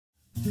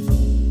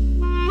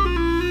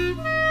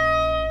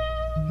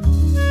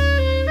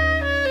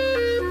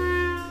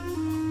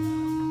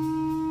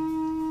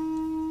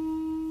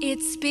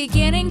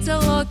beginning to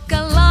look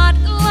a lot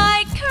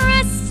like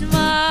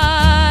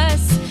Christmas.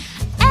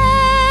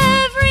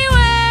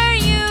 Everywhere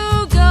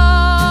you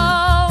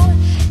go,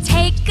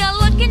 take a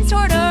look in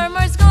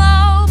Tortimer's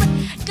globe,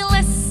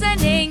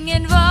 glistening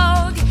in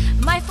vogue.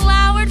 My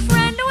flowered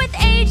friend with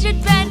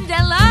aged bend,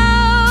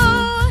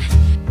 hello.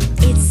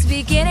 It's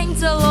beginning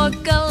to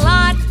look a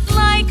lot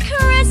like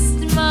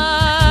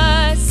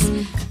Christmas.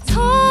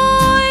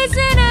 Toys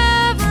in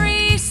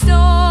every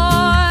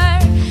store,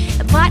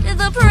 but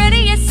the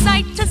prettiest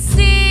sight to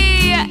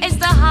see is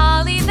the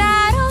holly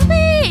that'll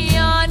be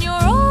on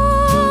your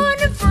own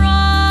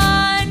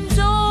front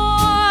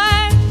door.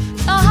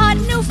 A hot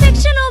new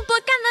fictional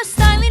book and the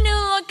styling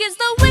new look is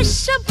the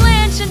wish of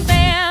Blanche and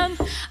Bam.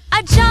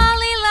 A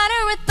jolly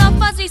letter with the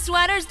fuzzy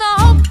sweaters, the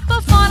hope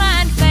of Fauna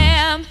and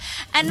Fam.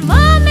 And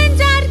Mom and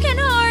Dad can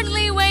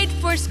hardly wait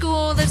for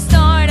school to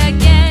start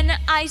again.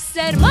 I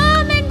said,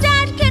 Mom